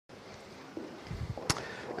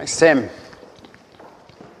Thanks, Tim.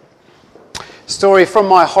 Story from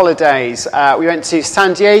my holidays. We went to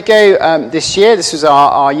San Diego this year. This was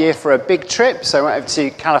our year for a big trip. So I went over to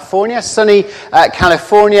California, sunny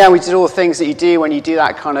California. We did all the things that you do when you do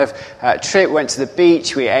that kind of trip. We went to the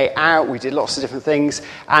beach, we ate out, we did lots of different things.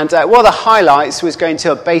 And one of the highlights was going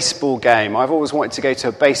to a baseball game. I've always wanted to go to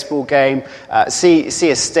a baseball game, see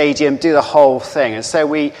a stadium, do the whole thing. And so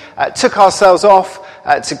we took ourselves off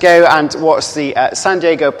to go and watch the San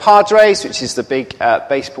Diego Padres, which is the big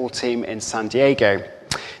baseball team in San Diego.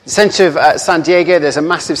 In the centre of San Diego, there's a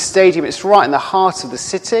massive stadium. It's right in the heart of the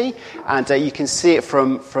city, and you can see it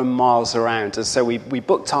from miles around. And so we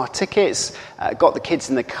booked our tickets, got the kids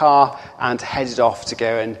in the car, and headed off to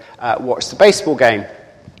go and watch the baseball game.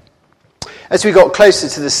 As we got closer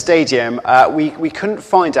to the stadium, we couldn't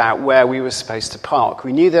find out where we were supposed to park.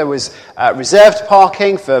 We knew there was reserved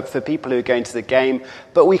parking for people who were going to the game,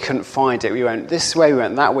 but we couldn't find it. We went this way, we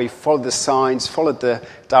went that way, followed the signs, followed the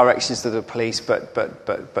directions of the police, but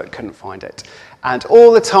couldn't find it. And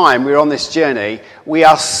all the time we were on this journey, we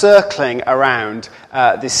are circling around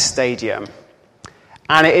this stadium.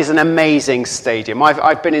 And it is an amazing stadium.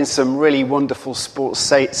 I've been in some really wonderful sports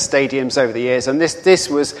stadiums over the years, and this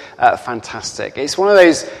was fantastic. It's one of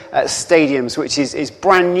those stadiums which is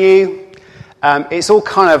brand new. It's all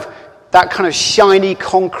that kind of shiny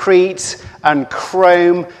concrete and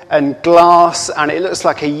chrome and glass, and it looks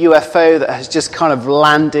like a UFO that has just kind of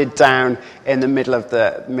landed down in the middle of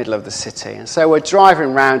the city. And so we're driving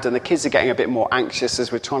around, and the kids are getting a bit more anxious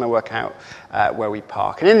as we're trying to work out where we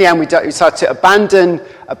park. And in the end, we decided to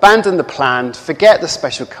abandon the plan, forget the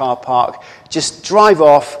special car park, just drive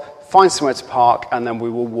off, find somewhere to park, and then we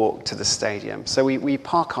will walk to the stadium. So we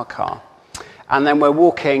park our car. And then we're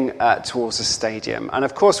walking towards the stadium. And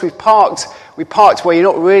of course, we parked where you're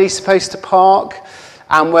not really supposed to park.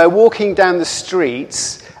 And we're walking down the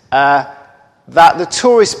streets that the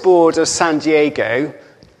tourist board of San Diego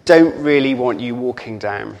don't really want you walking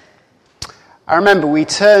down. I remember we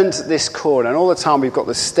turned this corner, and all the time we've got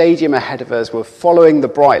the stadium ahead of us. We're following the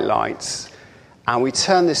bright lights. And we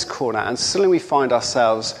turn this corner, and suddenly we find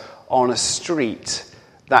ourselves on a street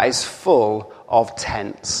that is full of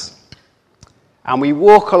tents. And we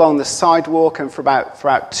walk along the sidewalk, and for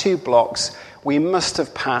about 2 blocks, we must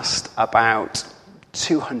have passed about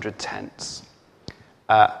 200 tents.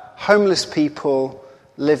 Homeless people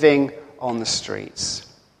living on the streets,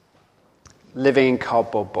 living in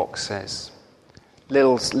cardboard boxes,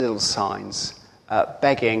 little signs,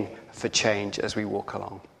 begging for change as we walk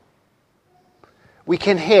along. We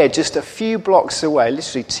can hear just a few blocks away,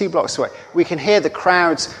 literally 2 blocks away, we can hear the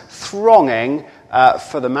crowds thronging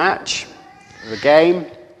for the match, the game.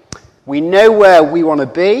 We know where we want to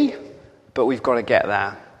be, but we've got to get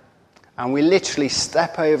there. And we literally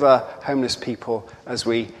step over homeless people as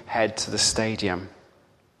we head to the stadium.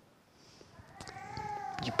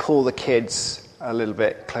 You pull the kids a little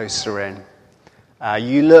bit closer in.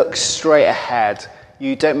 You look straight ahead.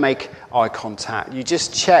 You don't make eye contact. You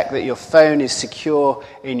just check that your phone is secure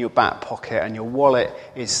in your back pocket and your wallet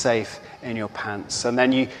is safe in your pants. And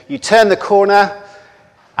then you turn the corner,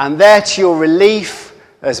 and there, to your relief,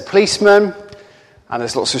 there's a policeman, and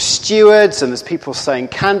there's lots of stewards, and there's people selling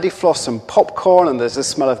candy floss and popcorn, and there's the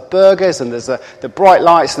smell of burgers, and there's the bright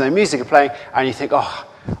lights, and the music are playing, and you think, oh,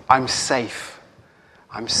 I'm safe.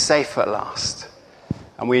 I'm safe at last.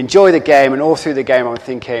 And we enjoy the game, and all through the game I'm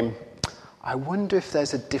thinking, I wonder if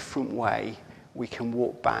there's a different way we can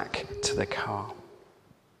walk back to the car.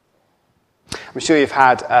 I'm sure you've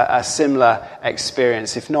had a similar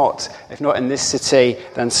experience. If not in this city,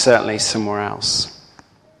 then certainly somewhere else.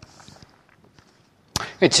 I'm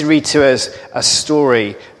going to read to us a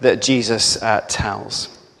story that Jesus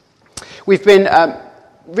tells. We've been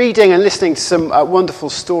reading and listening to some wonderful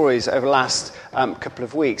stories over the last couple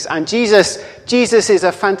of weeks. And Jesus is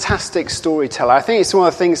a fantastic storyteller. I think it's one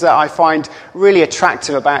of the things that I find really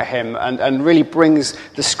attractive about him and really brings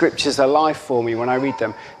the scriptures alive for me when I read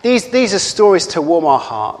them. These are stories to warm our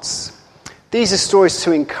hearts. These are stories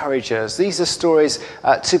to encourage us. These are stories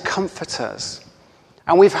to comfort us.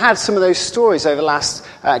 And we've had some of those stories over the last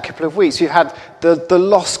couple of weeks. We've had the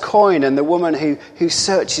lost coin and the woman who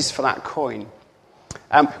searches for that coin.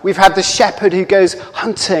 We've had the shepherd who goes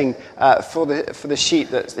hunting for the sheep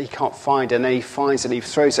that he can't find, and then he finds it and he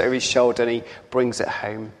throws it over his shoulder and he brings it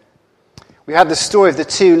home. We had the story of the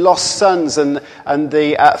 2 lost sons and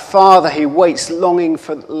the father who waits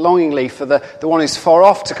longingly for the one who's far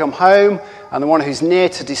off to come home, and the one who's near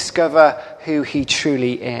to discover who he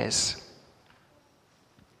truly is.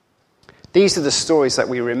 These are the stories that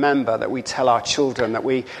we remember, that we tell our children, that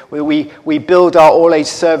we build our all-age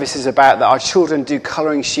services about, that our children do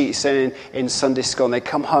colouring sheets in Sunday school, and they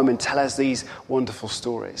come home and tell us these wonderful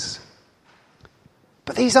stories.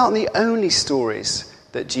 But these aren't the only stories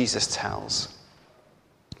that Jesus tells.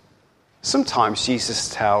 Sometimes Jesus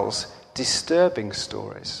tells disturbing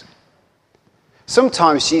stories.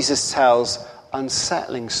 Sometimes Jesus tells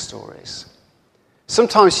unsettling stories.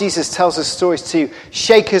 Sometimes Jesus tells us stories to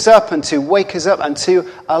shake us up and to wake us up and to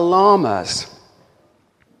alarm us.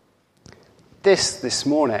 This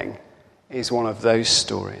morning is one of those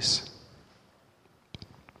stories.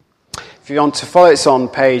 If you want to follow, it's on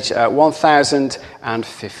page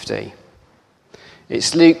 1050.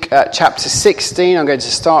 It's Luke chapter 16. I'm going to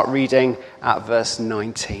start reading at verse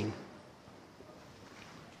 19.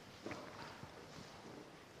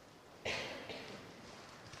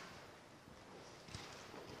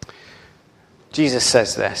 Jesus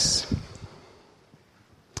says this: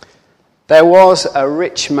 "There was a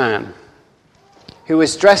rich man who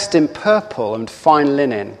was dressed in purple and fine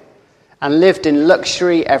linen and lived in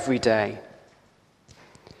luxury every day.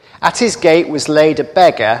 At his gate was laid a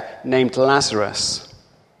beggar named Lazarus,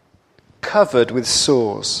 covered with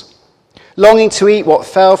sores, longing to eat what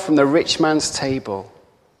fell from the rich man's table.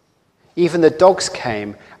 Even the dogs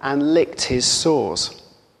came and licked his sores."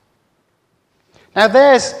 Now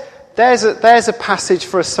there's a passage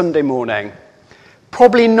for a Sunday morning.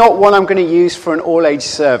 Probably not one I'm going to use for an all-age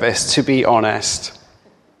service, to be honest.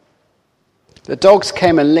 The dogs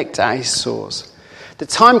came and licked at his sores. The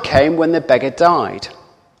time came when the beggar died,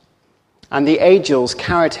 and the angels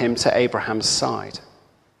carried him to Abraham's side.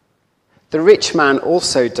 The rich man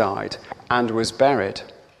also died and was buried.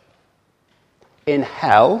 In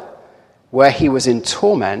hell, where he was in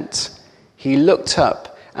torment, he looked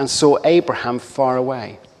up and saw Abraham far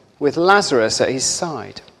away, with Lazarus at his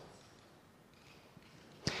side.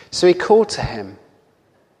 So he called to him,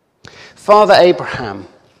 "Father Abraham,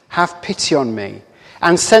 have pity on me,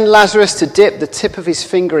 and send Lazarus to dip the tip of his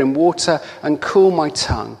finger in water and cool my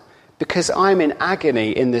tongue, because I'm in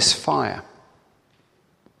agony in this fire."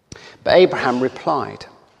 But Abraham replied,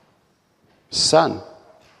 "Son,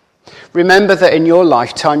 remember that in your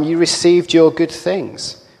lifetime you received your good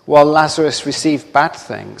things, while Lazarus received bad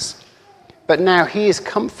things. But now he is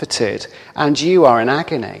comforted, and you are in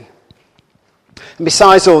agony. And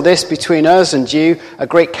besides all this, between us and you, a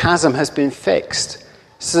great chasm has been fixed,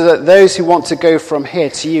 so that those who want to go from here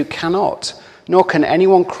to you cannot, nor can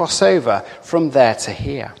anyone cross over from there to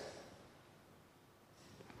here."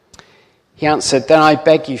 He answered, "Then I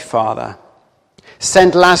beg you, Father,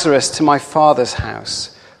 send Lazarus to my father's house,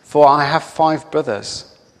 for I have 5 brothers.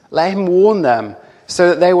 Let him warn them, so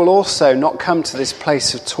that they will also not come to this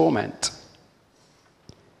place of torment."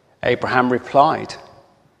 Abraham replied,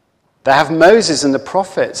 "They have Moses and the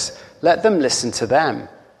prophets. Let them listen to them."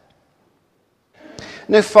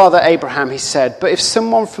 "No, Father Abraham," he said, "but if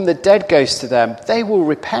someone from the dead goes to them, they will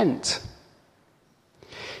repent."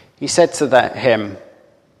 He said to him,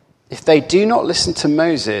 "If they do not listen to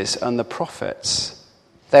Moses and the prophets,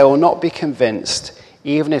 they will not be convinced,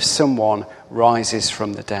 even if someone rises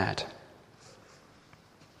from the dead."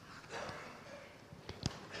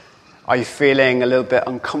 Are you feeling a little bit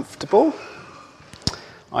uncomfortable?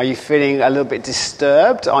 Are you feeling a little bit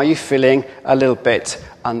disturbed? Are you feeling a little bit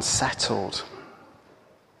unsettled?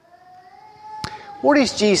 What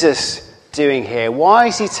is Jesus doing here? Why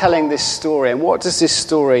is he telling this story? And what does this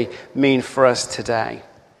story mean for us today?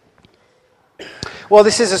 Well,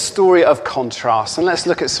 this is a story of contrast. And let's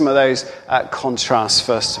look at some of those contrasts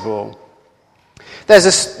first of all.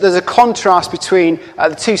 There's a contrast between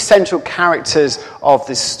the two central characters of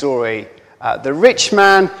this story, the rich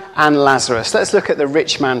man and Lazarus. Let's look at the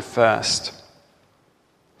rich man first.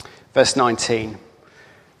 Verse 19.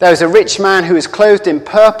 "There was a rich man who was clothed in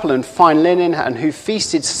purple and fine linen and who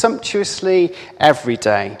feasted sumptuously every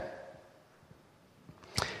day."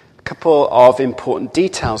 A couple of important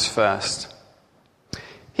details first.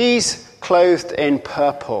 He's clothed in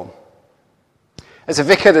purple. As a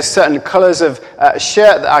vicar, there's certain colours of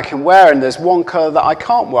shirt that I can wear, and there's one colour that I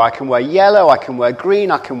can't wear. I can wear yellow, I can wear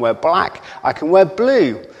green, I can wear black, I can wear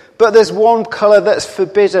blue. But there's one colour that's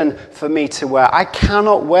forbidden for me to wear. I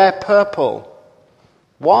cannot wear purple.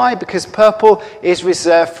 Why? Because purple is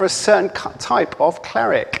reserved for a certain type of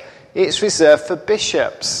cleric. It's reserved for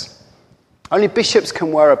bishops. Only bishops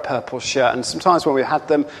can wear a purple shirt, and sometimes when we've had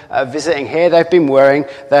them visiting here, they've been wearing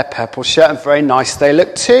their purple shirt, and very nice they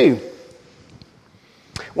look too.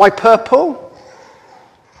 Why purple?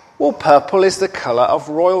 Well, purple is the colour of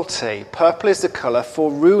royalty. Purple is the colour for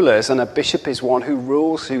rulers, and a bishop is one who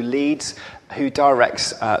rules, who leads who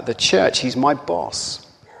directs the church. He's my boss.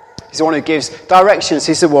 He's the one who gives directions.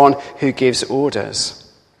 He's the one who gives orders.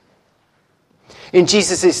 In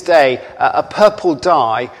Jesus' day, a purple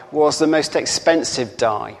dye was the most expensive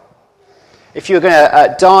dye. If you were going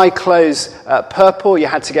to dye clothes purple, you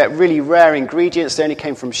had to get really rare ingredients. They only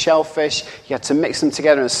came from shellfish. You had to mix them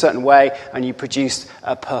together in a certain way, and you produced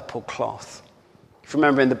a purple cloth. If you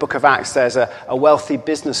remember in the book of Acts, there's a wealthy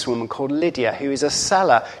businesswoman called Lydia who is a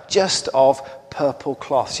seller just of purple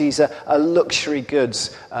cloth. She's a luxury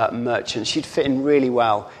goods merchant. She'd fit in really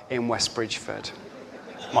well in West Bridgford.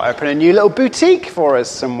 Might open a new little boutique for us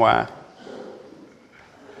somewhere.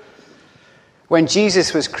 When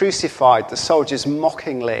Jesus was crucified, the soldiers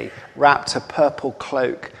mockingly wrapped a purple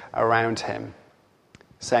cloak around him,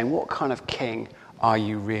 saying, "What kind of king are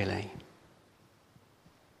you really?"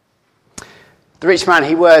 The rich man,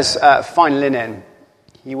 he wears fine linen.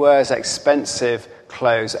 He wears expensive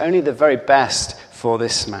clothes, only the very best for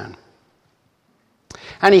this man.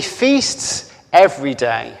 And he feasts every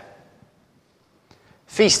day.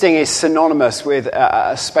 Feasting is synonymous with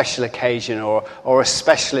a special occasion or a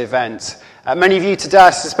special event. Many of you today, I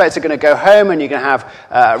suspect, are going to go home and you're going to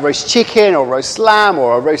have roast chicken or roast lamb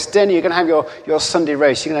or a roast dinner. You're going to have your Sunday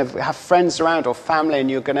roast. You're going to have friends around or family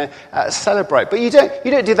and you're going to celebrate. But you don't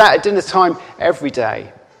do that at dinner time every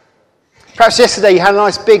day. Perhaps yesterday you had a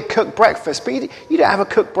nice big cooked breakfast, but you don't have a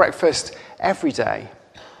cooked breakfast every day.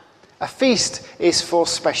 A feast is for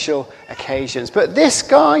special occasions. But this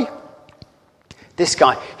guy,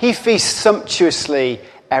 he feasts sumptuously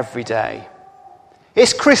every day.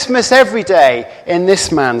 It's Christmas every day in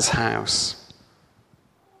this man's house.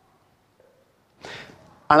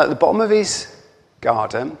 And at the bottom of his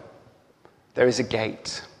garden, there is a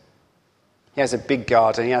gate. He has a big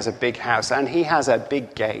garden, he has a big house, and he has a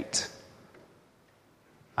big gate.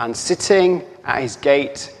 And sitting at his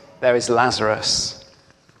gate, there is Lazarus.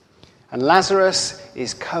 And Lazarus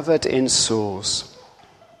is covered in sores.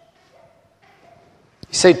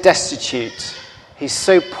 He's so destitute. He's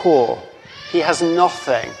so poor. He has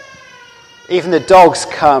nothing. Even the dogs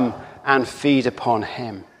come and feed upon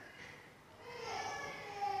him.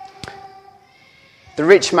 The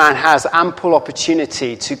rich man has ample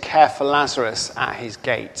opportunity to care for Lazarus at his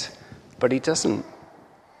gate, but he doesn't.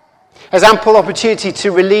 He has ample opportunity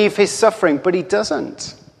to relieve his suffering, but he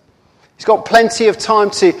doesn't. He's got plenty of time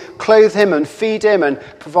to clothe him and feed him and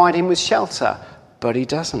provide him with shelter, but he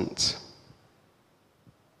doesn't.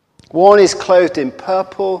 One is clothed in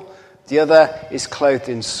purple, the other is clothed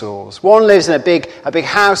in sores. One lives in a big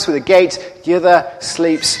house with a gate, the other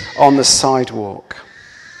sleeps on the sidewalk.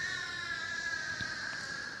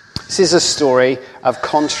 This is a story of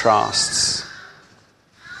contrasts.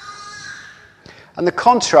 And the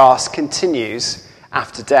contrast continues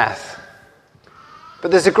after death.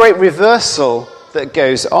 But there's a great reversal that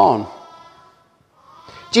goes on.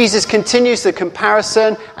 Jesus continues the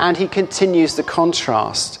comparison and he continues the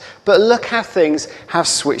contrast. But look how things have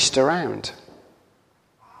switched around.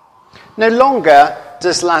 No longer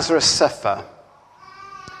does Lazarus suffer,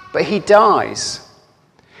 but he dies.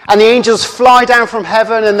 And the angels fly down from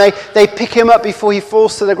heaven and they pick him up before he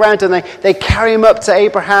falls to the ground and they carry him up to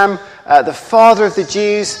Abraham, the father of the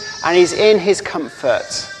Jews, and he's in his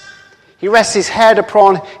comfort. He rests his head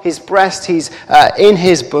upon his breast, he's in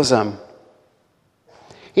his bosom.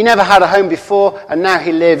 He never had a home before, and now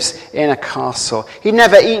he lives in a castle. He'd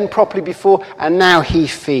never eaten properly before, and now he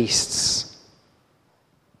feasts.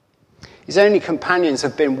 His only companions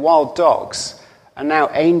have been wild dogs, and now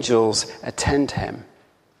angels attend him.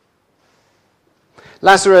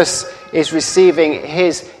 Lazarus is receiving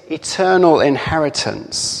his eternal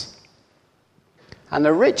inheritance. And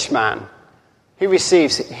the rich man, he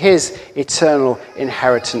receives his eternal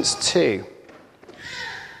inheritance too.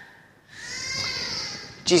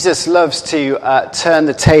 Jesus loves to turn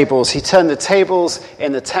the tables. He turned the tables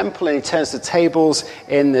in the temple and he turns the tables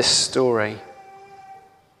in this story.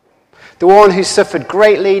 The one who suffered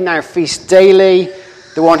greatly now feasts daily.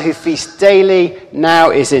 The one who feasts daily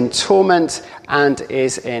now is in torment and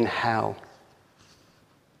is in hell.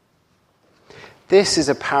 This is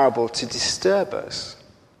a parable to disturb us.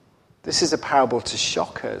 This is a parable to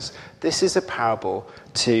shock us. This is a parable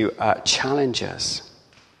to challenge us.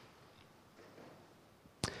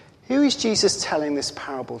 Who is Jesus telling this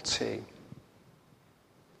parable to?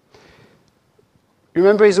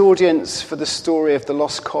 Remember his audience for the story of the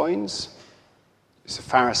lost coins? It's the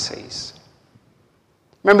Pharisees.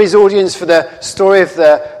 Remember his audience for the story of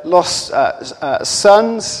the lost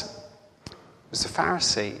sons? It was the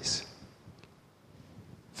Pharisees.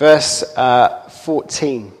 Verse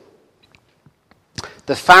 14.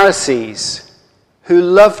 The Pharisees who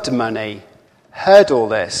loved money heard all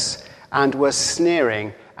this and were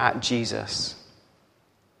sneering at Jesus.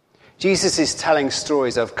 Jesus is telling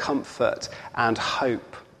stories of comfort and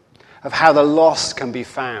hope, of how the lost can be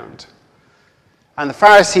found. And the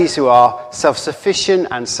Pharisees, who are self-sufficient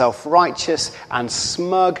and self-righteous and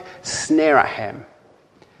smug, sneer at him.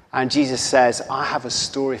 And Jesus says, I have a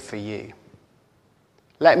story for you.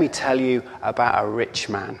 Let me tell you about a rich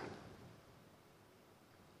man.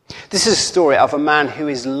 This is a story of a man who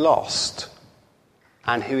is lost,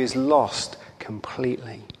 and who is lost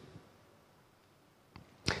completely.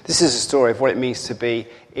 This is a story of what it means to be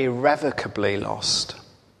irrevocably lost.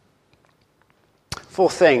 4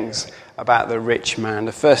 things about the rich man.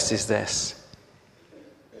 The first is this: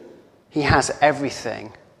 he has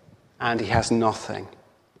everything and he has nothing.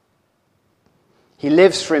 He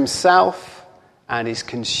lives for himself and is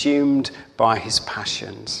consumed by his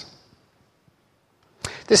passions.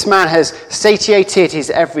 This man has satiated his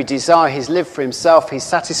every desire. He's lived for himself. He's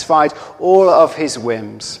satisfied all of his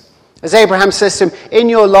whims. As Abraham says to him, in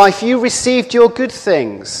your life you received your good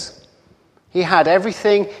things. He had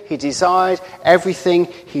everything he desired, everything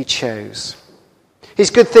he chose. His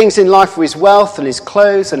good things in life were his wealth and his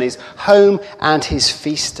clothes and his home and his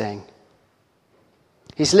feasting.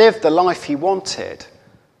 He's lived the life he wanted.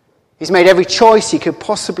 He's made every choice he could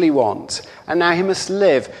possibly want, and now he must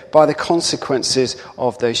live by the consequences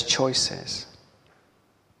of those choices.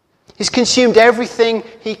 He's consumed everything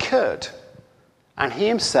he could, and he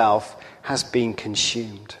himself has been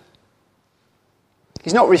consumed.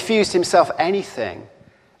 He's not refused himself anything,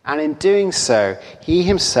 and in doing so, he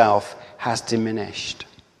himself has diminished.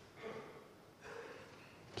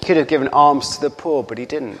 He could have given alms to the poor, but he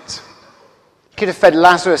didn't. He could have fed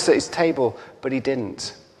Lazarus at his table, but he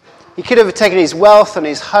didn't. He could have taken his wealth and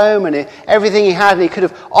his home and everything he had, and he could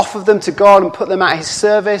have offered them to God and put them at his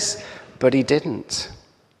service, but he didn't.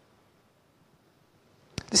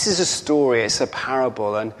 This is a story, it's a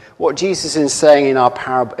parable, and what Jesus is saying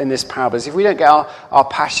in this parable is if we don't get our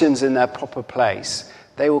passions in their proper place,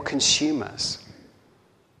 they will consume us.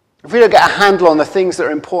 If we don't get a handle on the things that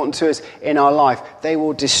are important to us in our life, they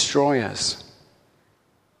will destroy us.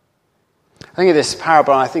 I think of this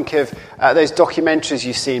parable, and I think of those documentaries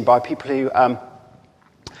you've seen by people who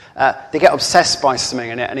they get obsessed by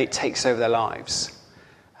something and it takes over their lives.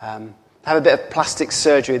 They have a bit of plastic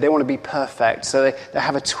surgery. They want to be perfect, so they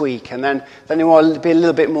have a tweak, and then they want to be a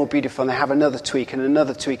little bit more beautiful, and they have another tweak and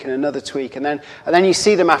another tweak and another tweak, and then you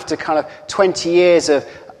see them after kind of 20 years of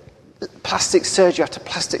plastic surgery after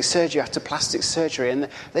plastic surgery after plastic surgery, and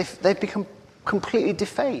they've become completely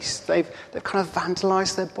defaced. They've kind of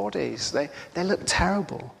vandalized their bodies. They look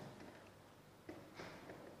terrible.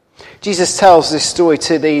 Jesus tells this story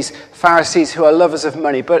to these Pharisees who are lovers of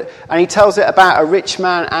money, and he tells it about a rich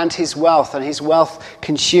man and his wealth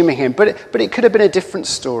consuming him. But it could have been a different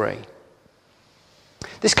story.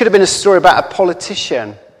 This could have been a story about a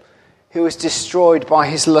politician who was destroyed by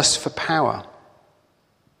his lust for power.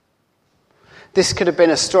 This could have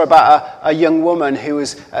been a story about a young woman who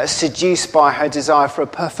was seduced by her desire for a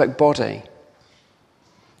perfect body.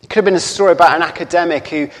 It could have been a story about an academic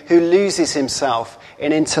who loses himself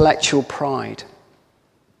in intellectual pride.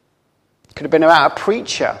 It could have been about a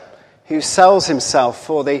preacher who sells himself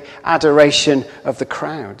for the adoration of the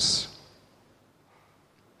crowds.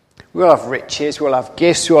 We all have riches, we all have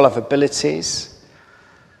gifts, we all have abilities.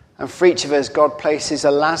 And for each of us, God places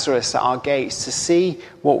a Lazarus at our gates to see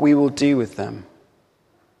what we will do with them.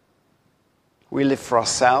 We live for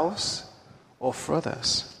ourselves or for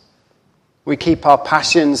others. We keep our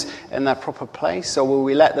passions in their proper place, or will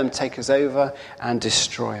we let them take us over and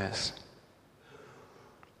destroy us?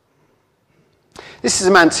 This is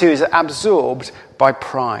a man too who is absorbed by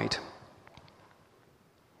pride.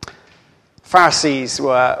 Pharisees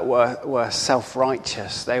were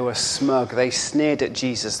self-righteous. They were smug. They sneered at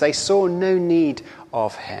Jesus. They saw no need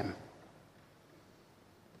of him.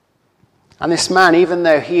 And this man, even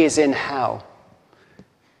though he is in hell,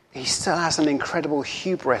 he still has an incredible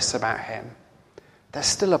hubris about him. There's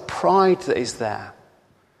still a pride that is there.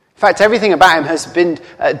 In fact, everything about him has been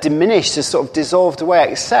diminished, has sort of dissolved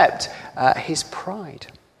away, except his pride.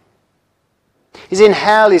 He's in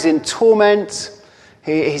hell, he's in torment.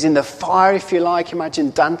 He's in the fire, if you like. Imagine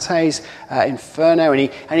Dante's Inferno.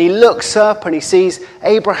 And he looks up and he sees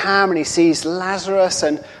Abraham and he sees Lazarus.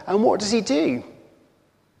 And what does he do?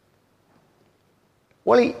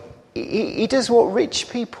 Well, he does what rich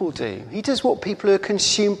people do. He does what people who are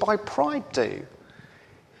consumed by pride do.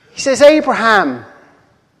 He says, Abraham,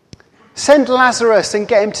 send Lazarus and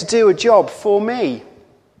get him to do a job for me.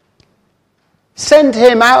 Send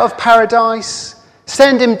him out of paradise.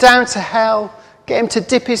 Send him down to hell. Get him to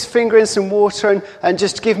dip his finger in some water and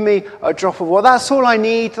just give me a drop of water. That's all I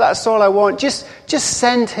need. That's all I want. Just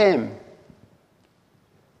send him.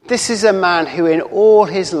 This is a man who in all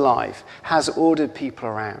his life has ordered people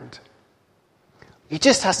around. He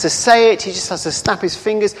just has to say it. He just has to snap his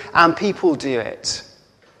fingers and people do it.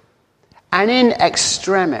 And in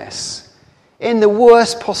extremis, in the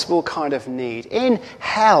worst possible kind of need, in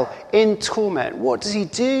hell, in torment, what does he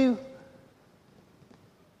do?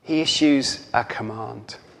 He issues a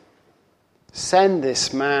command. Send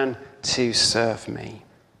this man to serve me.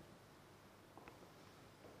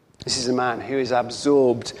 This is a man who is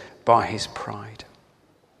absorbed by his pride.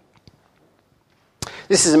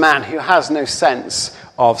 This is a man who has no sense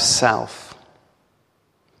of self.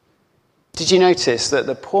 Did you notice that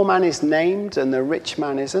the poor man is named and the rich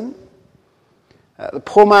man isn't? The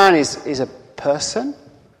poor man is a person,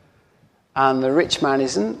 and the rich man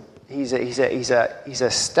isn't. He's a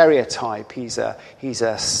stereotype. He's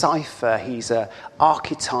a cipher. He's an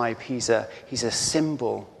archetype. He's a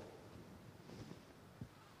symbol.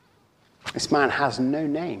 This man has no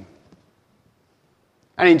name.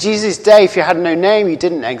 And in Jesus' day, if you had no name, you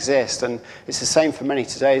didn't exist. And it's the same for many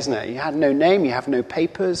today, isn't it? You had no name, you have no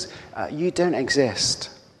papers, you don't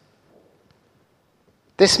exist.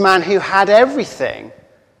 This man who had everything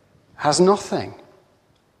has nothing.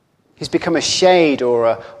 He's become a shade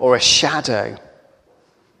or a shadow.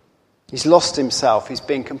 He's lost himself. He's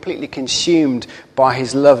been completely consumed by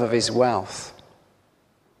his love of his wealth.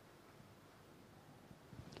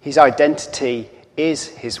 His identity is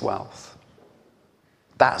his wealth.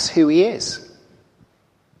 That's who he is.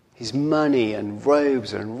 His money and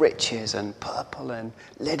robes and riches and purple and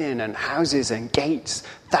linen and houses and gates.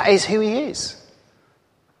 That is who he is.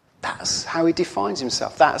 That's how he defines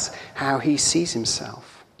himself. That's how he sees himself.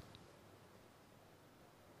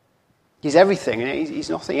 He's everything and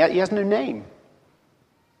he's nothing. He has no name.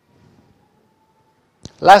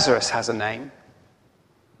 Lazarus has a name.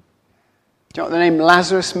 Do you know what the name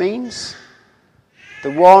Lazarus means?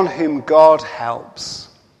 The one whom God helps.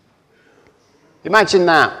 Imagine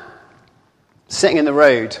that. Sitting in the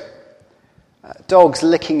road. Dogs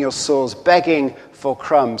licking your sores, begging for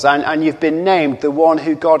crumbs. And you've been named the one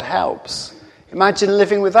who God helps. Imagine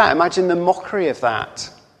living with that. Imagine the mockery of that.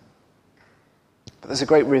 But there's a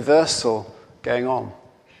great reversal going on.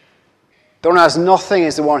 The one who has nothing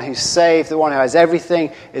is the one who's saved. The one who has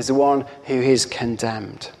everything is the one who is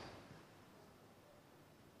condemned.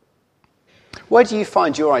 Where do you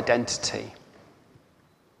find your identity?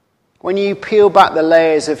 When you peel back the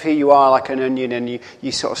layers of who you are like an onion and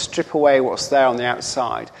you sort of strip away what's there on the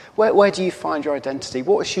outside, where do you find your identity?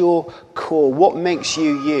 What's your core? What makes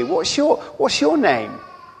you you? What's your name?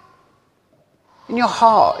 In your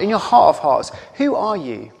heart of hearts, who are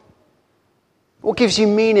you? What gives you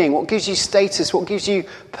meaning? What gives you status? What gives you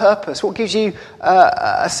purpose? What gives you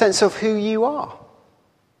a sense of who you are?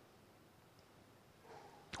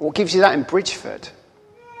 What gives you that in Bridgeford?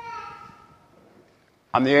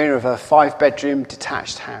 I'm the owner of a 5-bedroom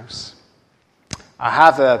detached house. I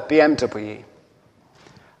have a BMW.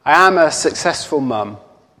 I am a successful mum.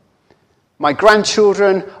 My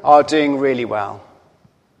grandchildren are doing really well.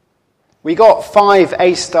 We got 5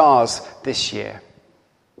 A stars this year.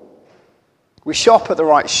 We shop at the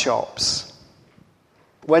right shops.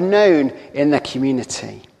 We're known in the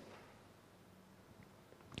community.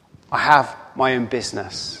 I have my own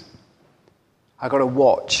business. I got a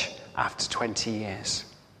watch after 20 years.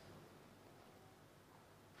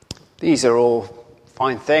 These are all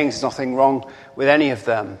fine things, there's nothing wrong with any of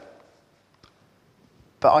them.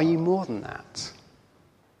 But are you more than that?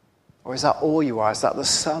 Or is that all you are? Is that the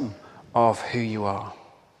sum of who you are?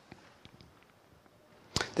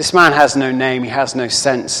 This man has no name, he has no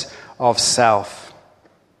sense of self.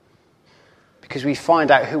 Because we find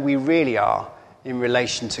out who we really are in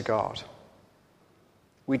relation to God.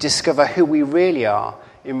 We discover who we really are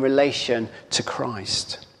in relation to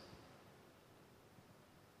Christ.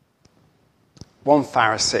 One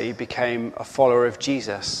Pharisee became a follower of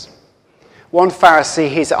Jesus. One Pharisee,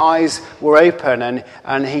 his eyes were open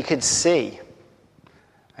and he could see.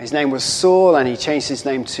 His name was Saul and he changed his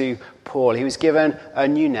name to Paul. He was given a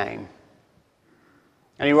new name.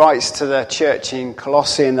 And he writes to the church in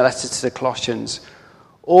Colossae, in the letter to the Colossians,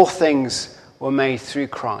 all things were made through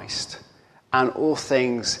Christ, and all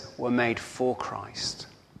things were made for Christ.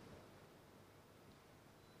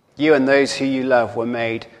 You and those who you love were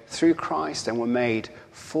made through Christ and were made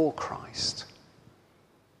for Christ.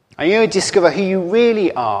 And you discover who you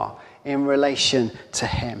really are in relation to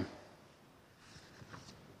him.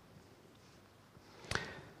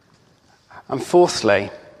 And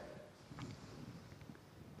fourthly,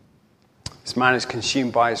 This man is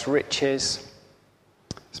consumed by his riches.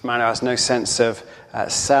 This man who has no sense of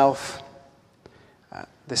self.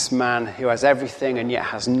 This man who has everything and yet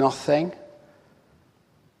has nothing.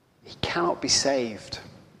 He cannot be saved.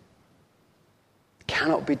 He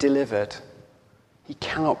cannot be delivered. He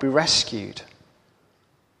cannot be rescued.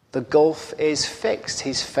 The gulf is fixed.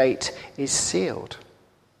 His fate is sealed.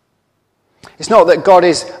 It's not that God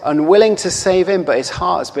is unwilling to save him, but his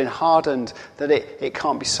heart has been hardened that it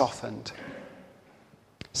can't be softened.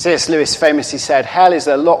 C.S. Lewis famously said, "Hell is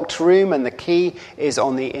a locked room and the key is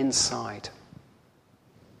on the inside."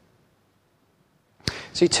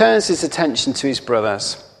 So he turns his attention to his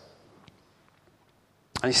brothers.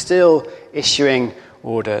 And he's still issuing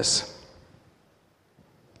orders.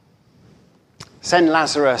 Send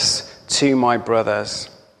Lazarus to my brothers.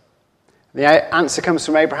 The answer comes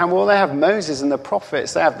from Abraham. Well, they have Moses and the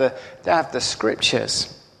prophets. They have the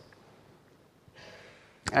scriptures.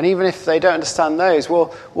 And even if they don't understand those,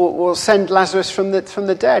 we'll send Lazarus from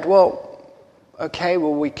the dead. Well, okay,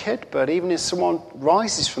 we could, but even if someone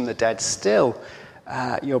rises from the dead, still,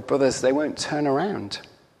 your brothers, they won't turn around.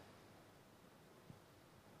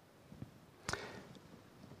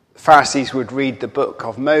 Pharisees would read the book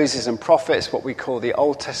of Moses and prophets, what we call the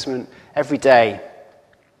Old Testament, every day,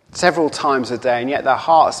 several times a day, and yet their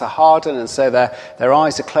hearts are hardened, and so their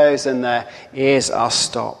eyes are closed and their ears are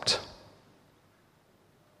stopped.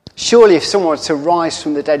 Surely if someone were to rise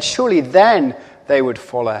from the dead, surely then they would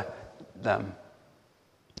follow them.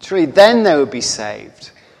 Surely then they would be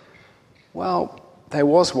saved. Well, there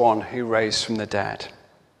was one who rose from the dead.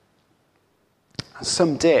 And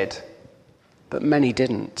some did, but many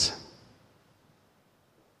didn't.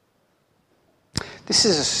 This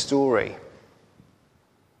is a story.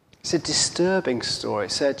 It's a disturbing story.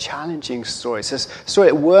 It's a challenging story. It's a story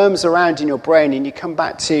that worms around in your brain and you come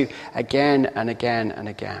back to again and again and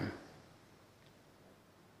again.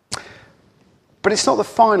 But it's not the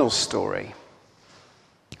final story.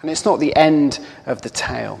 And it's not the end of the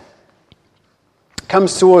tale. It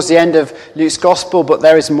comes towards the end of Luke's gospel, but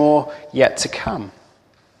there is more yet to come.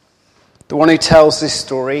 The one who tells this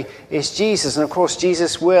story is Jesus. And of course,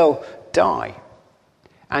 Jesus will die.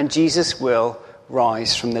 And Jesus will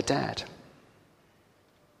rise from the dead.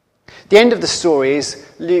 The end of the story is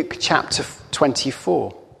Luke chapter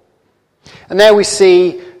 24. And there we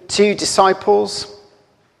see two disciples.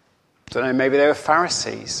 I don't know, maybe they were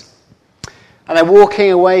Pharisees. And they're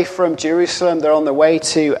walking away from Jerusalem. They're on their way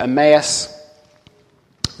to Emmaus.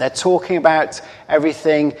 They're talking about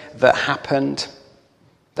everything that happened.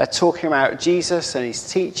 They're talking about Jesus and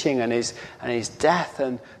his teaching and his death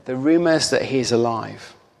and the rumors that he is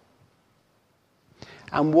alive.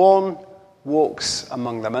 And one walks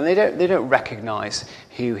among them, and they don't recognize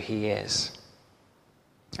who he is.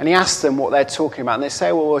 And he asks them what they're talking about, and they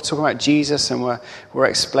say, "Well, we're talking about Jesus, and we're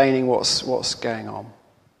explaining what's going on."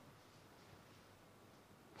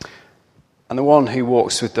 And the one who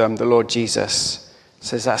walks with them, the Lord Jesus,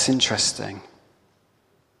 says, "That's interesting."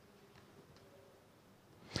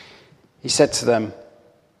 He said to them,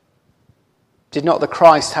 "Did not the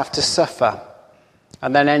Christ have to suffer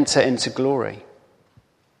and then enter into glory?"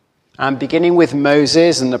 And beginning with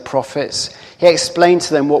Moses and the prophets, he explained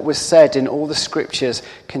to them what was said in all the scriptures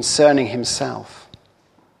concerning himself.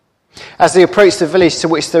 As they approached the village to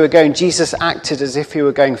which they were going, Jesus acted as if he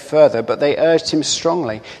were going further, but they urged him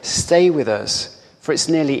strongly, "Stay with us, for it's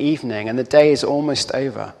nearly evening and the day is almost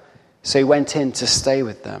over." So he went in to stay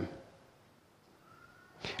with them.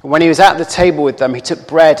 And when he was at the table with them, he took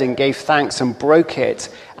bread and gave thanks and broke it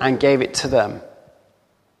and gave it to them.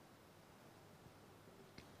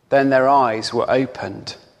 Then their eyes were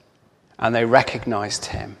opened and they recognized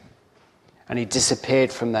him, and he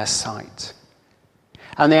disappeared from their sight.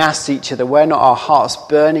 And they asked each other, "Were not our hearts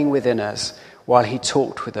burning within us while he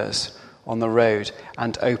talked with us on the road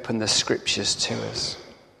and opened the scriptures to us?"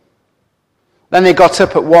 Then they got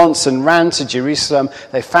up at once and ran to Jerusalem.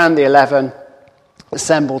 They found the 11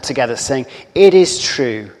 assembled together, saying, "It is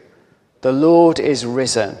true, the Lord is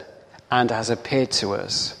risen and has appeared to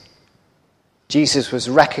us." Jesus was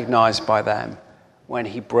recognized by them when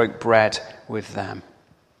he broke bread with them.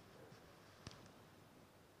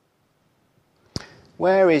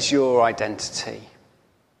 Where is your identity?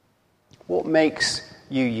 What makes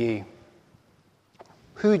you you?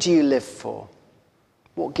 Who do you live for?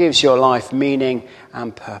 What gives your life meaning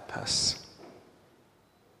and purpose?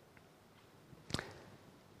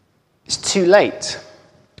 It's too late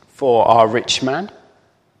for our rich man,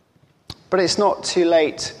 but it's not too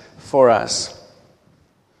late for us.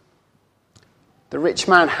 The rich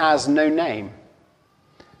man has no name,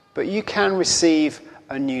 but you can receive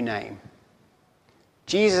a new name.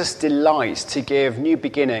 Jesus delights to give new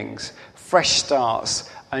beginnings, fresh starts,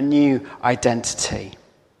 a new identity.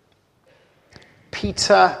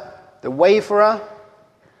 Peter, the waverer,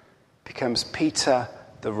 becomes Peter,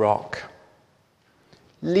 the rock.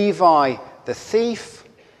 Levi, the thief,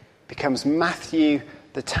 becomes Matthew,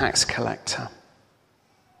 the tax collector.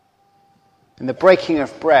 In the breaking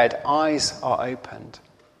of bread, eyes are opened.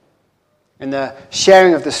 In the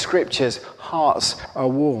sharing of the scriptures, hearts are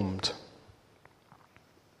warmed.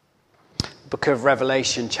 Book of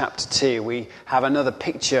Revelation chapter 2, we have another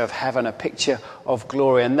picture of heaven, a picture of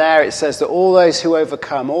glory. And there it says that all those who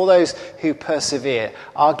overcome, all those who persevere,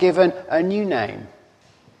 are given a new name,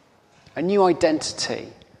 a new identity,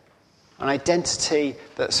 an identity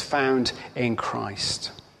that's found in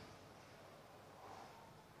Christ.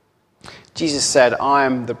 Jesus said, I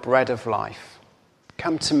am the bread of life.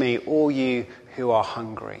 Come to me, all you who are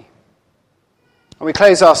hungry. And we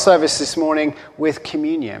close our service this morning with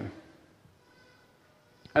communion.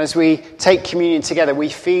 And as we take communion together, we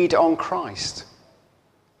feed on Christ.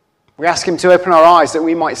 We ask him to open our eyes that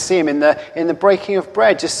we might see him in the breaking of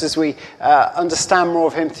bread, just as we understand more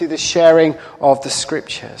of him through the sharing of the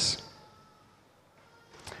scriptures.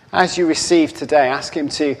 As you receive today, ask him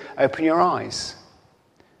to open your eyes,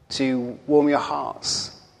 to warm your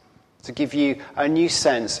hearts, to give you a new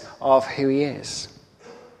sense of who he is.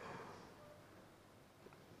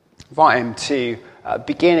 Invite him to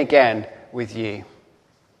begin again with you.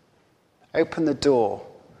 Open the door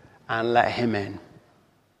and let him in.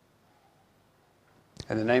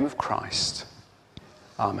 In the name of Christ,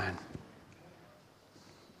 amen.